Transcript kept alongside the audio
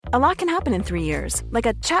A lot can happen in 3 years, like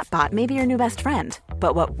a chatbot may be your new best friend.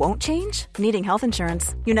 But what won't change? Needing health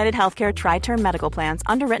insurance. United Healthcare Tri-Term Medical Plans,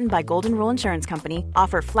 underwritten by Golden Rule Insurance Company,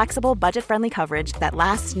 offer flexible, budget-friendly coverage that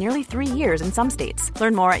lasts nearly 3 years in some states.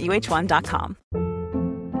 Learn more at uh1.com.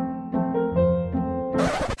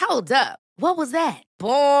 Hold up. What was that?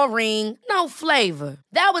 Boring. No flavor.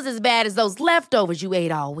 That was as bad as those leftovers you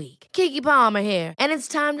ate all week. Keke Palmer here, and it's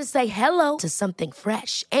time to say hello to something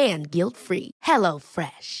fresh and guilt-free. Hello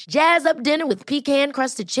Fresh. Jazz up dinner with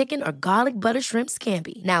pecan-crusted chicken or garlic butter shrimp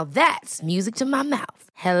scampi. Now that's music to my mouth.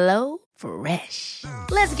 Hello Fresh.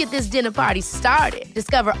 Let's get this dinner party started.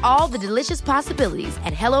 Discover all the delicious possibilities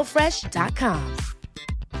at hellofresh.com.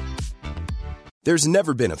 There's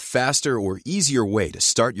never been a faster or easier way to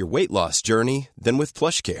start your weight loss journey than with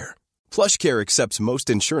PlushCare. PlushCare accepts most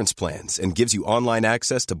insurance plans and gives you online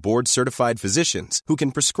access to board-certified physicians who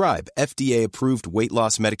can prescribe FDA-approved weight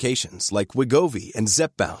loss medications like Wegovy and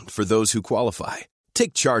Zepbound for those who qualify.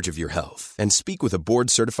 Take charge of your health and speak with a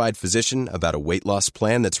board-certified physician about a weight loss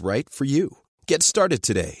plan that's right for you. Get started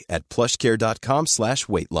today at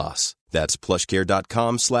plushcare.com/weight loss. That's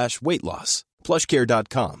plushcare.com/weight loss.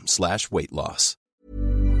 plushcare.com/weight loss.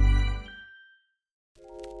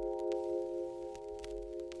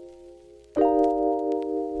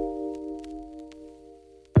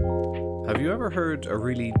 Have you ever heard a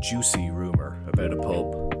really juicy rumour about a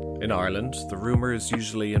pub? In Ireland, the rumours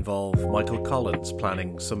usually involve Michael Collins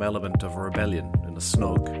planning some element of rebellion in a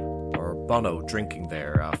snug, or Bono drinking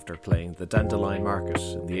there after playing the Dandelion Market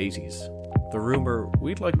in the 80s. The rumour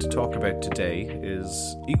we'd like to talk about today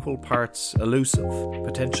is equal parts elusive,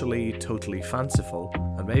 potentially totally fanciful,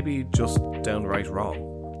 and maybe just downright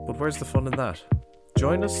wrong. But where's the fun in that?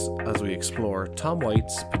 Join us as we explore Tom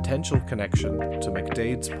Waite's potential connection to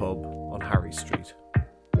McDaids pub on Harry Street.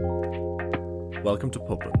 Welcome to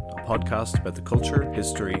Publin, a podcast about the culture,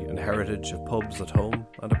 history and heritage of pubs at home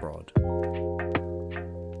and abroad.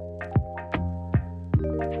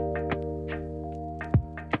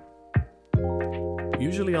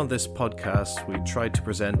 Usually on this podcast, we try to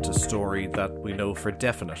present a story that we know for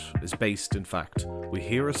definite is based in fact. We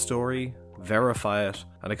hear a story, verify it,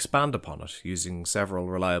 and expand upon it using several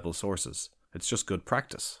reliable sources. It's just good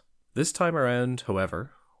practice. This time around,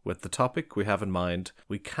 however, with the topic we have in mind,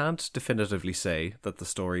 we can't definitively say that the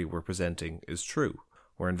story we're presenting is true.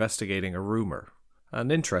 We're investigating a rumour. An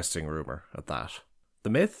interesting rumour at that. The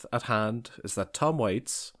myth at hand is that Tom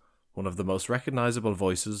Waits, one of the most recognisable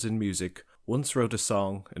voices in music, once wrote a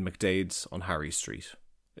song in McDaids on Harry Street.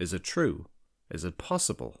 Is it true? Is it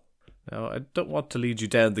possible? Now, I don't want to lead you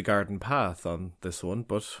down the garden path on this one,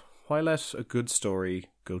 but why let a good story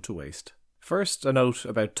go to waste? First, a note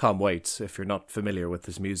about Tom Waits, if you're not familiar with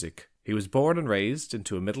his music. He was born and raised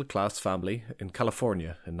into a middle-class family in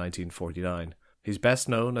California in 1949. He's best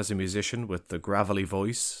known as a musician with a gravelly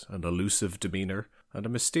voice, an elusive demeanour, and a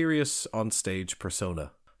mysterious on-stage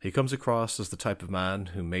persona. He comes across as the type of man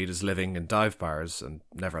who made his living in dive bars and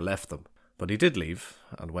never left them. But he did leave,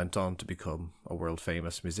 and went on to become a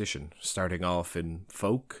world-famous musician, starting off in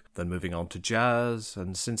folk, then moving on to jazz,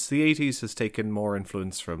 and since the 80s has taken more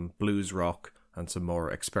influence from blues rock and some more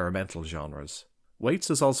experimental genres. Waits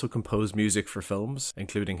has also composed music for films,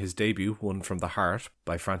 including his debut One from the Heart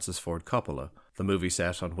by Francis Ford Coppola, the movie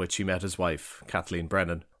set on which he met his wife, Kathleen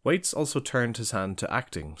Brennan. Waits also turned his hand to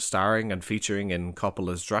acting, starring and featuring in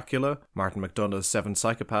Coppola's Dracula, Martin McDonagh's Seven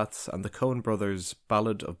Psychopaths, and the Coen brothers'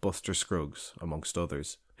 Ballad of Buster Scruggs, amongst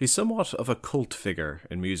others. He's somewhat of a cult figure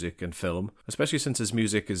in music and film, especially since his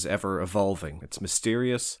music is ever evolving. It's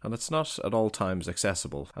mysterious, and it's not at all times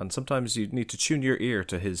accessible, and sometimes you need to tune your ear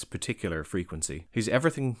to his particular frequency. He's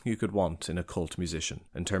everything you could want in a cult musician.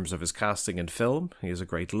 In terms of his casting in film, he has a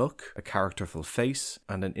great look, a characterful face,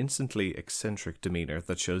 and an instantly eccentric demeanour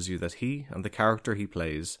that shows you that he and the character he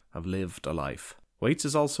plays have lived a life. Waits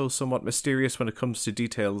is also somewhat mysterious when it comes to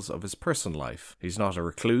details of his personal life. He's not a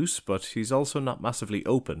recluse, but he's also not massively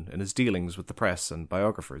open in his dealings with the press and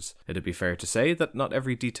biographers. It'd be fair to say that not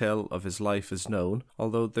every detail of his life is known,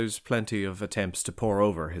 although there's plenty of attempts to pore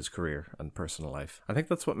over his career and personal life. I think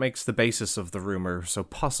that's what makes the basis of the rumour so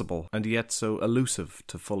possible, and yet so elusive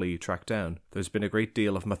to fully track down. There's been a great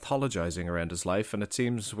deal of mythologizing around his life, and it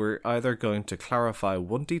seems we're either going to clarify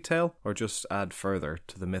one detail or just add further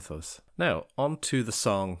to the mythos. Now, on to the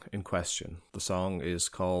song in question. The song is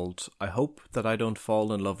called I Hope That I Don't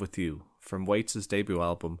Fall in Love With You, from Waits' debut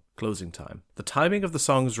album, Closing Time. The timing of the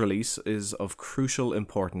song's release is of crucial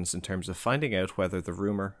importance in terms of finding out whether the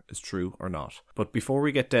rumour is true or not. But before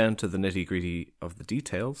we get down to the nitty-gritty of the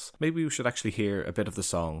details, maybe we should actually hear a bit of the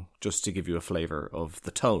song just to give you a flavour of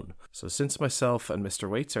the tone. So since myself and Mr.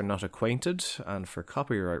 Waits are not acquainted, and for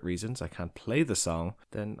copyright reasons I can't play the song,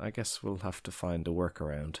 then I guess we'll have to find a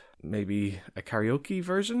workaround. Maybe a karaoke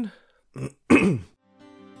version?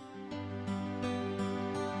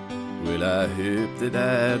 Well, I hope that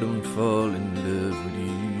I don't fall in love with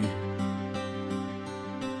you.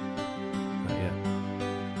 Not yet.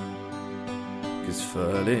 'Cause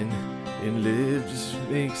falling in love just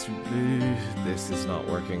makes me blue. This is not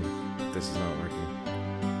working.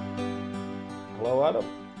 Hello, Adam.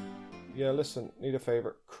 Yeah, listen, need a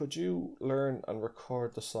favour. Could you learn and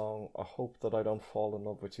record the song I Hope That I Don't Fall in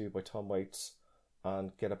Love With You by Tom Waits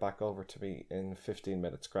and get it back over to me in 15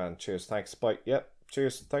 minutes? Grand. Cheers. Thanks. Bye. Yep.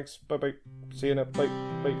 Cheers. Thanks. Bye-bye. See you now. Bye.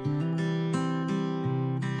 Bye.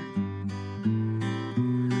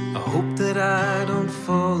 I hope that I don't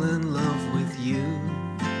fall in love with you.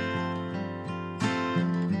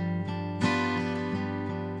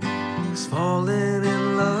 'Cause falling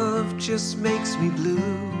in love just makes me blue.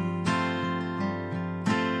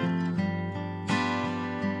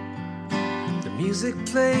 The music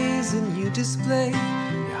plays and you display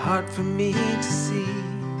your heart for me to see.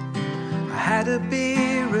 I had a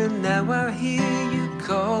beer and now I hear you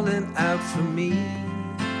calling out for me.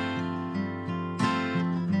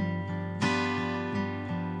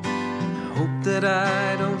 I hope that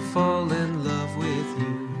I don't fall in love with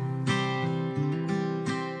you.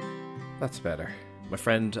 That's better. My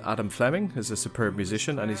friend Adam Fleming is a superb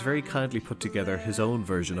musician, and he's very kindly put together his own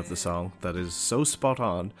version of the song that is so spot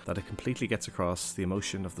on that it completely gets across the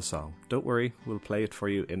emotion of the song. Don't worry, we'll play it for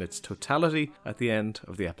you in its totality at the end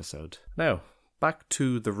of the episode. Now, back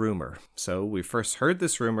to the rumour. So we first heard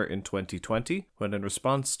this rumour in 2020 when, in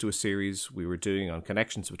response to a series we were doing on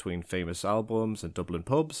connections between famous albums and Dublin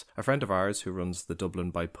pubs, a friend of ours who runs the Dublin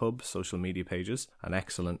by Pub social media pages, an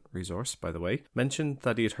excellent resource by the way, mentioned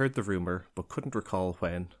that he had heard the rumour but couldn't recall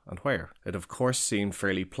when and where. It of course seemed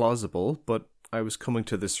fairly plausible, but I was coming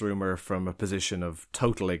to this rumour from a position of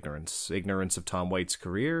total ignorance of Tom Waits'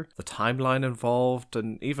 career, the timeline involved,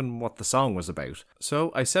 and even what the song was about.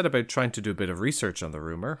 So I set about trying to do a bit of research on the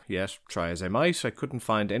rumour, yet, try as I might, I couldn't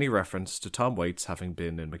find any reference to Tom Waits having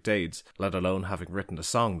been in McDaids, let alone having written a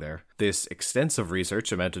song there. This extensive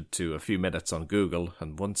research amounted to a few minutes on Google,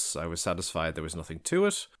 and once I was satisfied there was nothing to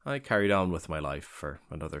it, I carried on with my life for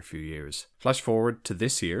another few years. Flash forward to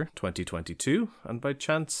this year, 2022, and by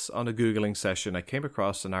chance on a Googling session I came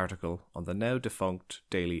across an article on the now defunct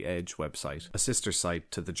Daily Edge website, a sister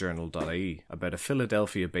site to the journal.ie, about a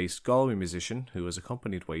Philadelphia-based Galway musician who has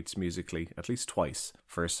accompanied Waits musically at least twice,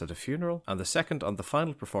 first at a funeral and the second on the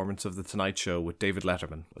final performance of The Tonight Show with David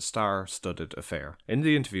Letterman, a star-studded affair. In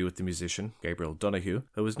the interview with the musician, Gabriel Donoghue,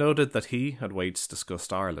 it was noted that he and Waits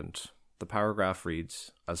discussed Ireland. The paragraph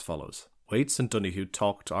reads as follows. Waits and Donoghue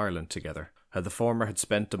talked Ireland together. How the former had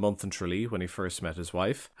spent a month in Tralee when he first met his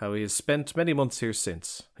wife, how he has spent many months here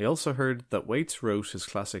since. He also heard that Waits wrote his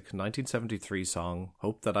classic 1973 song,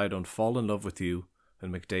 Hope That I Don't Fall in Love With You,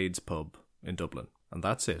 in McDaids pub in Dublin. And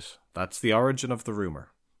that's it. That's the origin of the rumour.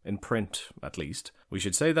 In print, at least. We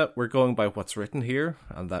should say that we're going by what's written here,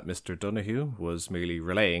 and that Mr. Donoghue was merely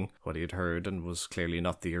relaying what he had heard and was clearly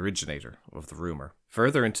not the originator of the rumour.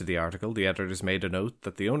 Further into the article, the editors made a note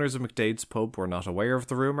that the owners of McDaids pub were not aware of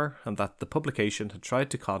the rumour, and that the publication had tried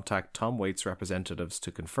to contact Tom Waits' representatives to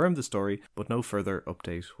confirm the story, but no further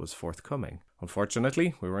update was forthcoming.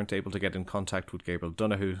 Unfortunately, we weren't able to get in contact with Gabriel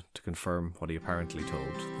Donoghue to confirm what he apparently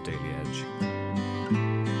told the Daily Edge.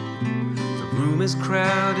 The room is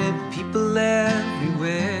crowded, people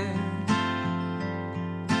everywhere.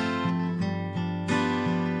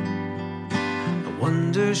 I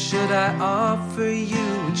wonder, should I offer you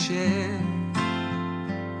a chair?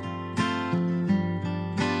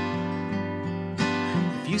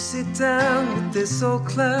 If you sit down with this old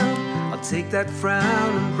clown, I'll take that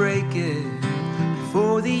frown and break it.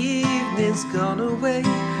 Before the evening's gone away,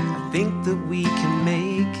 I think that we can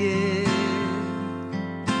make it.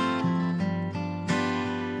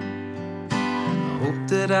 I hope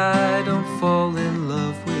that I don't fall in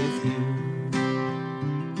love with you.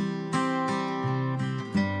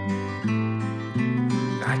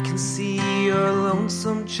 I can see you're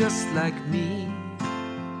lonesome just like me.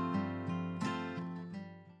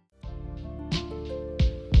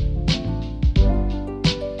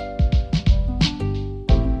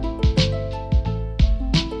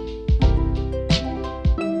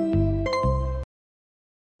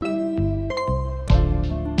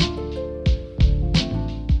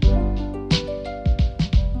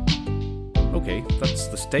 Okay, that's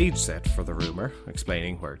the stage set for the rumour,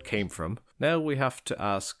 explaining where it came from. Now we have to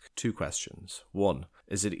ask two questions. One,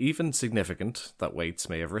 is it even significant that Waits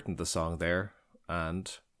may have written the song there? And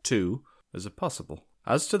two, is it possible?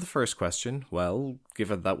 As to the first question, well,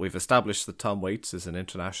 given that we've established that Tom Waits is an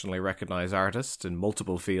internationally recognised artist in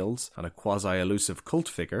multiple fields and a quasi-elusive cult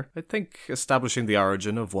figure, I think establishing the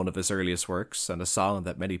origin of one of his earliest works and a song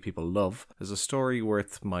that many people love is a story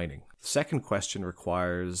worth mining. The second question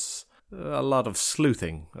requires a lot of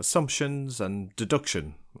sleuthing, assumptions and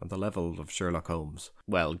deduction on the level of Sherlock Holmes.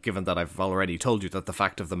 Well, given that I've already told you that the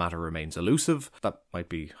fact of the matter remains elusive, that might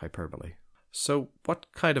be hyperbole. So, what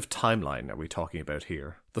kind of timeline are we talking about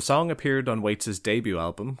here? The song appeared on Waits' debut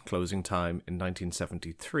album, Closing Time, in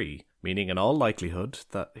 1973, meaning in all likelihood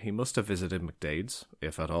that he must have visited McDaids,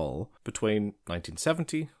 if at all, between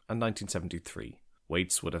 1970 and 1973.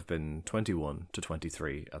 Waits would have been 21 to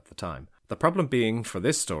 23 at the time. The problem being for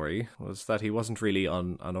this story was that he wasn't really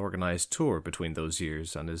on an organised tour between those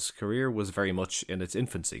years, and his career was very much in its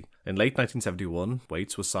infancy. In late 1971,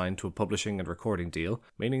 Waits was signed to a publishing and recording deal,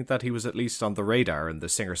 meaning that he was at least on the radar in the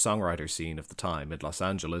singer-songwriter scene of the time in Los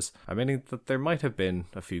Angeles, and meaning that there might have been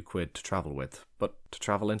a few quid to travel with. But to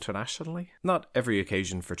travel internationally? Not every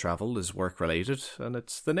occasion for travel is work-related, and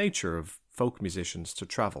it's the nature of folk musicians to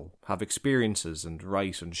travel, have experiences and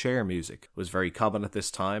write and share music. It was very common at this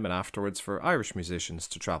time and afterwards for Irish musicians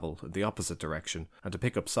to travel in the opposite direction and to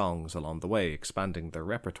pick up songs along the way, expanding their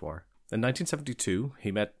repertoire. In 1972,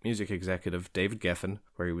 he met music executive David Geffen,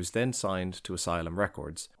 where he was then signed to Asylum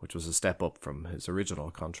Records, which was a step up from his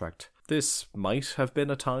original contract. This might have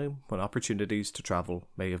been a time when opportunities to travel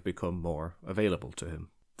may have become more available to him.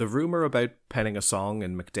 The rumour about penning a song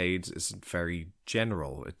in McDaids isn't very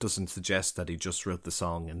general. It doesn't suggest that he just wrote the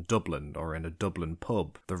song in Dublin or in a Dublin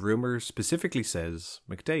pub. The rumour specifically says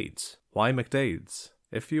McDaids. Why McDaids?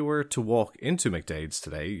 If you were to walk into McDaids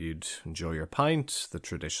today, you'd enjoy your pint, the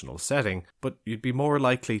traditional setting, but you'd be more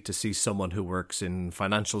likely to see someone who works in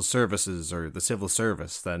financial services or the civil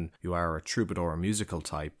service than you are a troubadour musical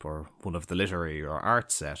type or one of the literary or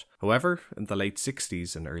art set. However, in the late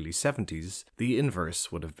 60s and early 70s, the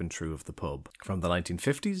inverse would have been true of the pub. From the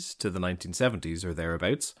 1950s to the 1970s or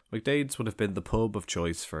thereabouts, McDaids would have been the pub of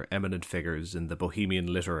choice for eminent figures in the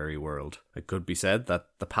bohemian literary world. It could be said that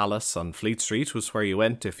the Palace on Fleet Street was where you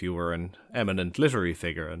went if you were an eminent literary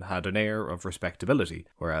figure and had an air of respectability,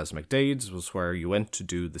 whereas McDaids was where you went to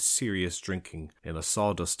do the serious drinking in a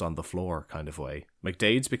sawdust on the floor kind of way.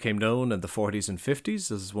 McDaids became known in the 40s and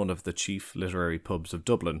 50s as one of the chief literary pubs of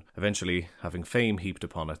Dublin, eventually having fame heaped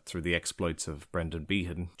upon it through the exploits of Brendan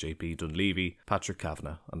Behan, J.P. Dunleavy, Patrick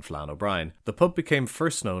Kavanagh and Flann O'Brien. The pub became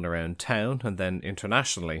first known around town and then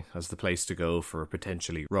internationally as the place to go for a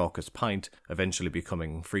potentially raucous pint, eventually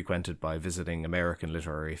becoming frequented by visiting American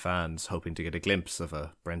literary fans hoping to get a glimpse of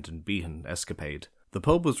a Brendan Behan escapade. The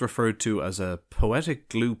pub was referred to as a poetic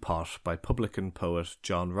glue pot by publican poet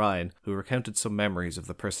John Ryan, who recounted some memories of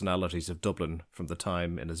the personalities of Dublin from the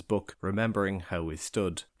time in his book Remembering How We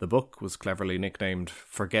Stood. The book was cleverly nicknamed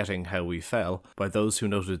Forgetting How We Fell by those who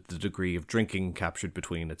noted the degree of drinking captured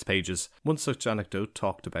between its pages. One such anecdote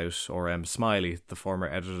talked about R.M. Smiley, the former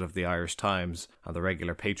editor of the Irish Times and the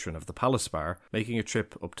regular patron of the Palace Bar, making a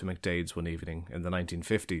trip up to McDaids one evening in the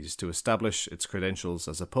 1950s to establish its credentials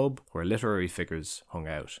as a pub where literary figures hung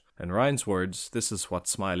out. In Ryan's words, this is what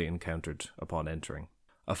Smiley encountered upon entering.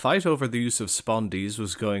 A fight over the use of spondies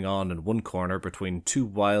was going on in one corner between two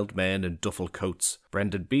wild men in duffel coats.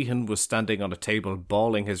 Brendan Behan was standing on a table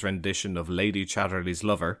bawling his rendition of Lady Chatterley's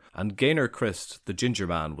Lover, and Gaynor Christ, the ginger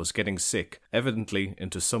man, was getting sick, evidently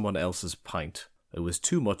into someone else's pint. It was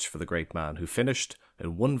too much for the great man, who finished,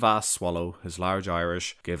 in one vast swallow, his large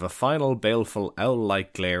Irish, gave a final baleful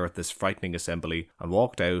owl-like glare at this frightening assembly, and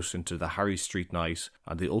walked out into the Harry Street night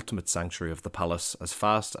and the ultimate sanctuary of the palace as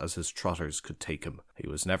fast as his trotters could take him. He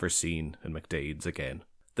was never seen in McDaids again.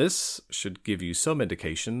 This should give you some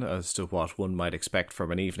indication as to what one might expect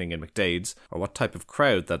from an evening in McDaids, or what type of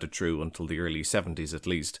crowd that it drew until the early 70s at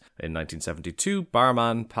least. In 1972,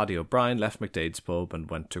 barman Paddy O'Brien left McDaids pub and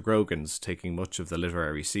went to Grogan's, taking much of the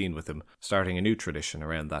literary scene with him, starting a new tradition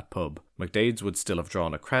around that pub. McDaids would still have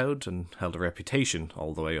drawn a crowd and held a reputation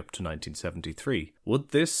all the way up to 1973. Would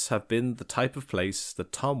this have been the type of place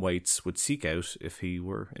that Tom Waits would seek out if he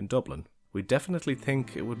were in Dublin? We definitely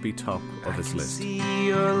think it would be top of his list. I can see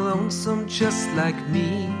you're lonesome just like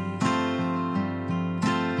me.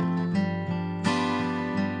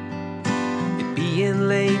 It being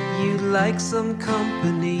late, you like some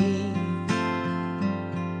company.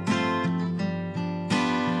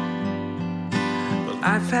 Well,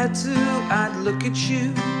 I've had to, I'd look at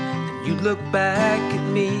you, and you look back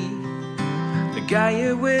at me. guy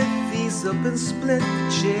you're with, he's up and split.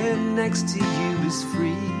 The chair next to you is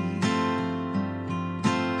free.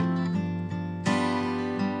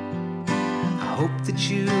 I hope that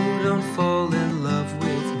you don't fall in love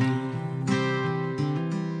with me.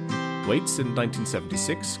 Waits in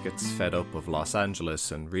 1976 gets fed up of Los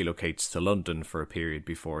Angeles and relocates to London for a period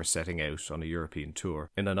before setting out on a European tour.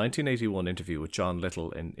 In a 1981 interview with John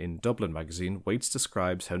Little in Dublin magazine, Waits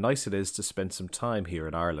describes how nice it is to spend some time here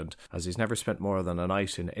in Ireland, as he's never spent more than a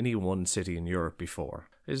night in any one city in Europe before.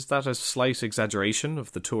 Is that a slight exaggeration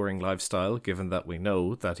of the touring lifestyle, given that we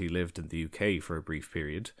know that he lived in the UK for a brief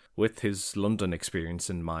period? With his London experience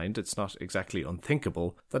in mind, it's not exactly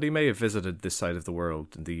unthinkable that he may have visited this side of the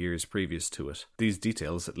world in the years previous to it. These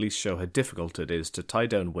details at least show how difficult it is to tie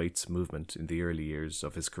down Waits' movement in the early years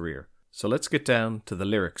of his career. So let's get down to the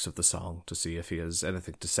lyrics of the song to see if he has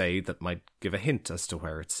anything to say that might give a hint as to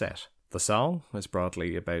where it's set. The song is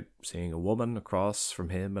broadly about seeing a woman across from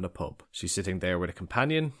him in a pub. She's sitting there with a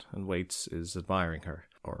companion, and Waits is admiring her,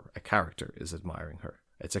 or a character is admiring her.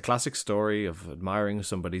 It's a classic story of admiring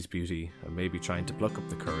somebody's beauty and maybe trying to pluck up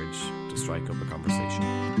the courage to strike up a conversation.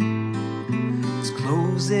 It's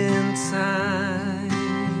closing time.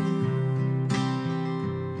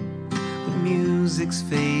 The music's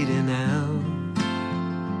fading out.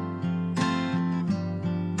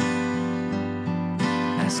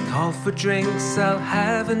 Call for drinks, I'll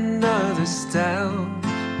have another stout.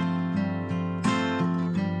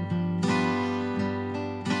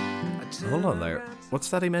 Hold on there. What's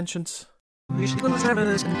that he mentions? Let's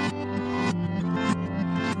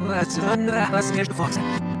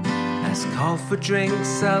call for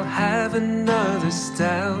drinks, I'll have another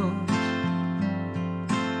stout.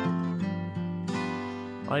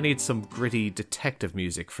 I need some gritty detective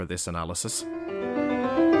music for this analysis.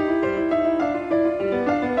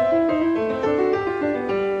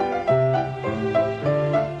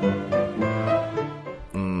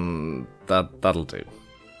 That'll do.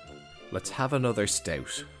 Let's have another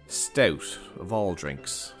stout. Stout, of all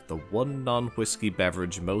drinks, the one non-whiskey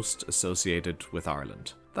beverage most associated with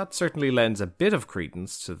Ireland. That certainly lends a bit of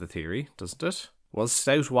credence to the theory, doesn't it? Was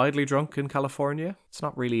stout widely drunk in California? It's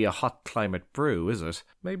not really a hot climate brew, is it?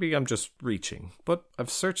 Maybe I'm just reaching, but I've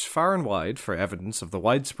searched far and wide for evidence of the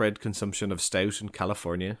widespread consumption of stout in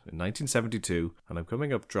California in 1972, and I'm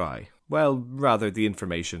coming up dry. Well, rather, the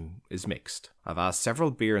information is mixed. I've asked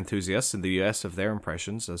several beer enthusiasts in the US of their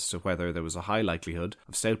impressions as to whether there was a high likelihood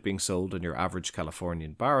of stout being sold in your average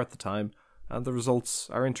Californian bar at the time, and the results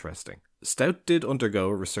are interesting. Stout did undergo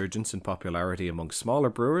a resurgence in popularity among smaller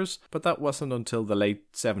brewers, but that wasn't until the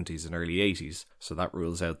late 70s and early 80s, so that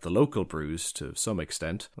rules out the local brews to some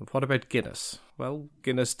extent. And what about Guinness? Well,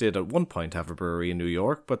 Guinness did at one point have a brewery in New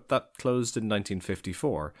York, but that closed in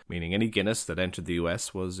 1954, meaning any Guinness that entered the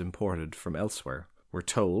US was imported from elsewhere. We're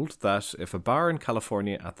told that if a bar in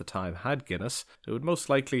California at the time had Guinness, it would most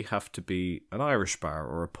likely have to be an Irish bar,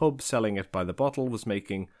 or a pub selling it by the bottle was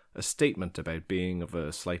making a statement about being of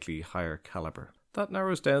a slightly higher calibre. That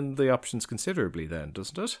narrows down the options considerably then,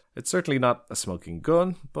 doesn't it? It's certainly not a smoking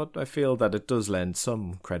gun, but I feel that it does lend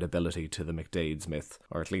some credibility to the McDaids myth,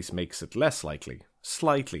 or at least makes it less likely,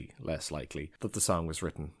 slightly less likely, that the song was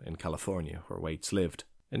written in California, where Waits lived.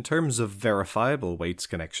 In terms of verifiable Waits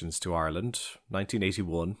connections to Ireland,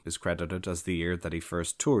 1981 is credited as the year that he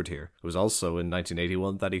first toured here. It was also in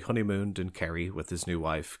 1981 that he honeymooned in Kerry with his new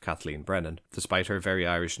wife, Kathleen Brennan. Despite her very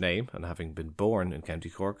Irish name and having been born in County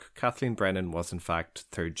Cork, Kathleen Brennan was in fact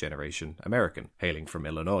third-generation American, hailing from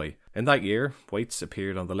Illinois. In that year, Waits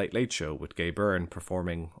appeared on The Late Late Show with Gay Byrne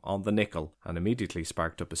performing On the Nickel and immediately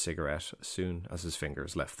sparked up a cigarette as soon as his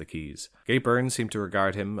fingers left the keys. Gay Byrne seemed to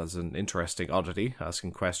regard him as an interesting oddity,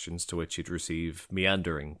 asking questions to which he'd receive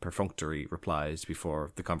meandering, perfunctory replies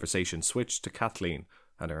before the conversation switched to Kathleen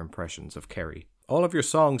and her impressions of Kerry. All of your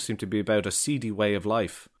songs seem to be about a seedy way of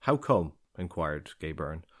life. How come? Inquired Gay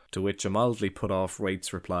Byrne. To which a mildly put-off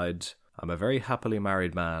Waits replied, I'm a very happily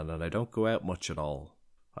married man and I don't go out much at all.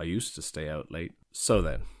 I used to stay out late. So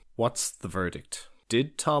then, what's the verdict?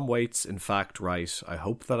 Did Tom Waits in fact write I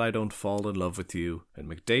Hope That I Don't Fall in Love With You in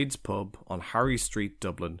McDaids pub on Harry Street,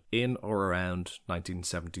 Dublin in or around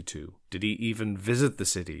 1972? Did he even visit the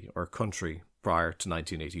city or country prior to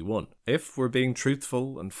 1981? If we're being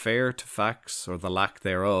truthful and fair to facts or the lack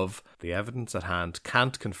thereof, the evidence at hand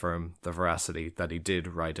can't confirm the veracity that he did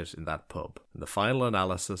write it in that pub. In the final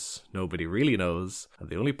analysis, nobody really knows, and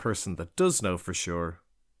the only person that does know for sure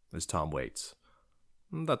is Tom Waits.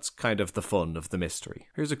 That's kind of the fun of the mystery.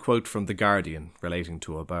 Here's a quote from The Guardian relating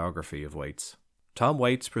to a biography of Waits. Tom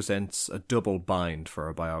Waits presents a double bind for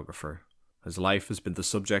a biographer. His life has been the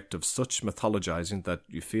subject of such mythologizing that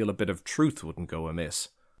you feel a bit of truth wouldn't go amiss.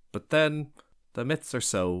 But then, the myths are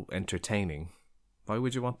so entertaining. Why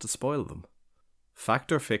would you want to spoil them?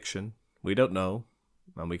 Fact or fiction, we don't know,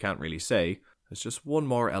 and we can't really say. It's just one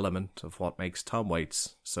more element of what makes Tom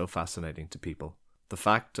Waits so fascinating to people. The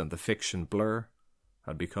fact and the fiction blur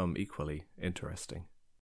and become equally interesting.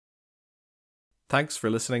 Thanks for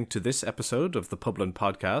listening to this episode of the Publin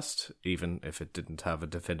Podcast, even if it didn't have a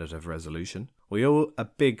definitive resolution. We owe a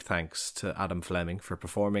big thanks to Adam Fleming for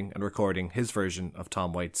performing and recording his version of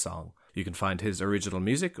Tom Waits' song. You can find his original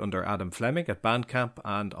music under Adam Fleming at Bandcamp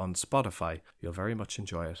and on Spotify. You'll very much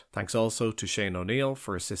enjoy it. Thanks also to Shane O'Neill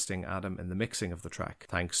for assisting Adam in the mixing of the track.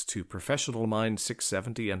 Thanks to Professional Mind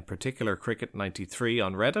 670 and Particular Cricket 93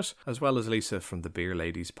 on Reddit, as well as Lisa from the Beer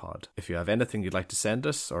Ladies pod. If you have anything you'd like to send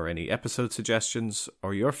us, or any episode suggestions,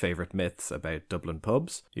 or your favourite myths about Dublin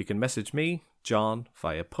pubs, you can message me, John,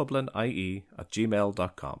 via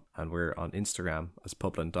publinie@gmail.com, and we're on Instagram as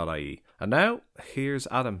publin.ie. And now, here's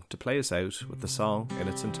Adam to play us out with the song in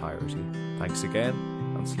its entirety. Thanks again,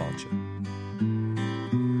 and sláinte.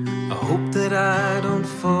 I hope that I don't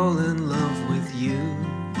fall in love with you.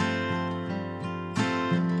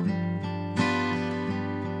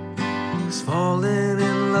 'Cause falling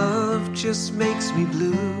in love just makes me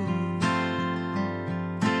blue.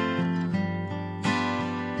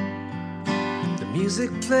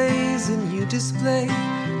 Music plays and you display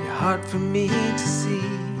your heart for me to see.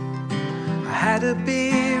 I had a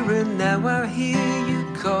beer and now I hear you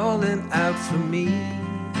calling out for me.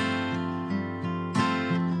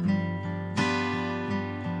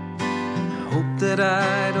 I hope that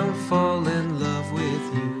I don't fall in love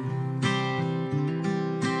with you.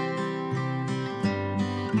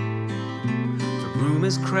 The room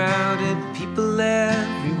is crowded, people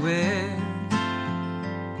everywhere.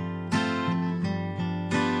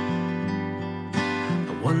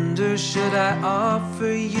 Wonder, should I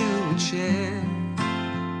offer you a chair?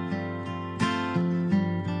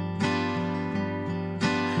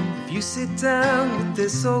 If you sit down with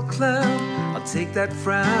this old clown, I'll take that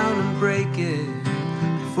frown and break it.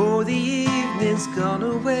 Before the evening's gone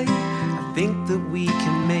away, I think that we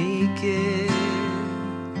can make it.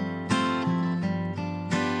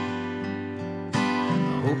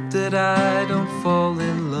 I hope that I don't fall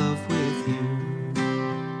in love with you.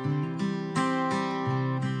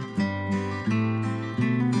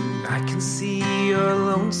 See, you're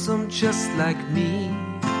lonesome just like me.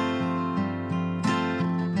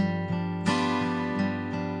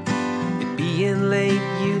 It being late,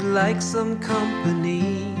 you'd like some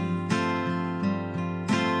company.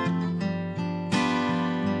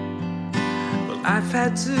 Well, I've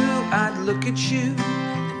had to, I'd look at you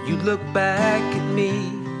and you'd look back at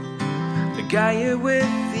me. The guy you're with,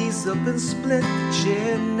 he's up and split. The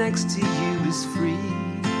chair next to you is free.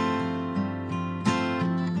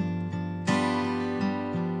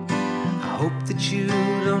 Hope that you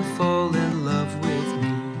don't fall in love with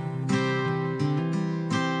me.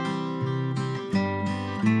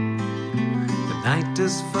 The night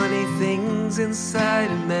does funny things inside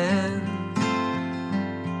a man.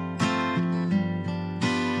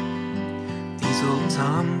 These old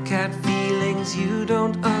tomcat feelings you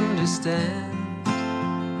don't understand.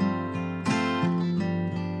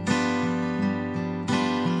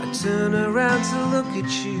 I turn around to look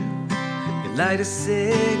at you. You light a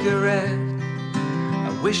cigarette.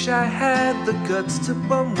 Wish I had the guts to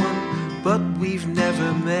bum one, but we've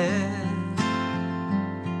never met.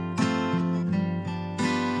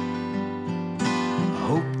 I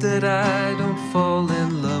hope that I don't fall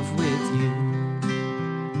in love with you.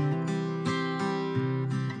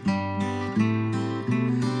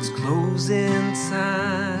 It's closing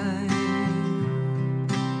time.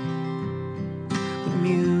 The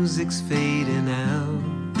music's fading out.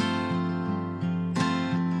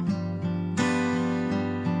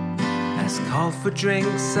 Call for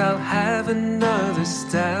drinks, I'll have another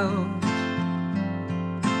stout.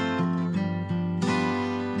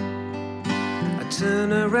 I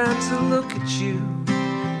turn around to look at you,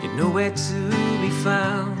 you're nowhere to be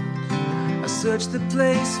found. I search the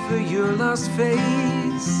place for your lost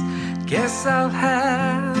face. Guess I'll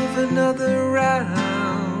have another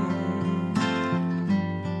round.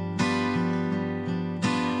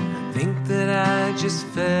 I think that I just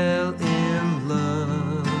fell in love.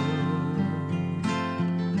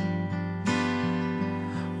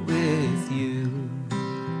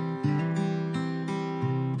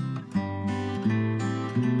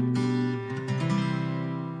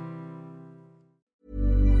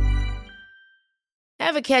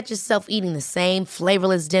 Ever catch yourself eating the same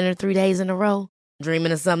flavorless dinner 3 days in a row?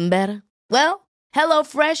 Dreaming of something better? Well,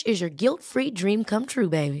 HelloFresh is your guilt-free dream come true,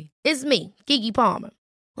 baby. It's me, Keke Palmer.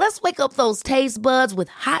 Let's wake up those taste buds with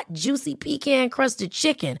hot, juicy pecan-crusted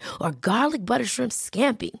chicken or garlic butter shrimp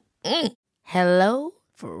scampi. Hello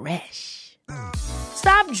Fresh.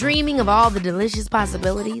 Stop dreaming of all the delicious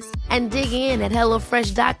possibilities and dig in at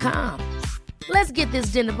HelloFresh.com. Let's get this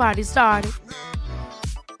dinner party started.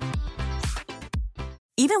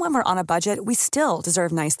 Even when we're on a budget, we still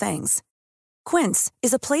deserve nice things. Quince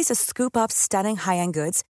is a place to scoop up stunning high-end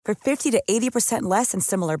goods for 50 to 80% less than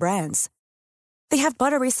similar brands. They have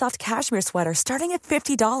buttery soft cashmere sweaters starting at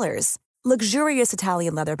 $50, luxurious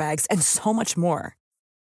Italian leather bags, and so much more.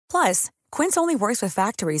 Plus, Quince only works with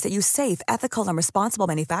factories that use safe, ethical, and responsible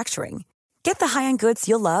manufacturing. Get the high-end goods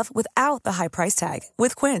you'll love without the high price tag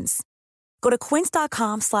with Quince. Go to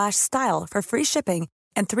quince.com/style for free shipping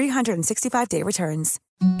and 365-day returns.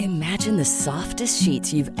 Imagine the softest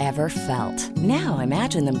sheets you've ever felt. Now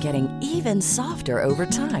imagine them getting even softer over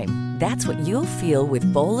time. That's what you'll feel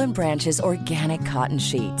with Boll & Branch's organic cotton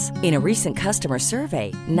sheets. In a recent customer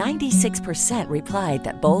survey, 96% replied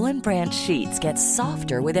that Boll & Branch sheets get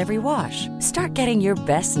softer with every wash. Start getting your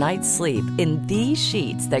best night's sleep in these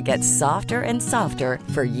sheets that get softer and softer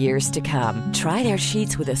for years to come. Try their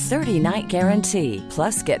sheets with a 30-night guarantee.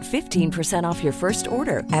 Plus, get 15% off your first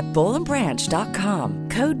order at bollandbranch.com.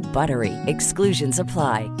 Code BUTTERY. Exclusions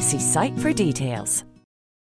apply. See site for details.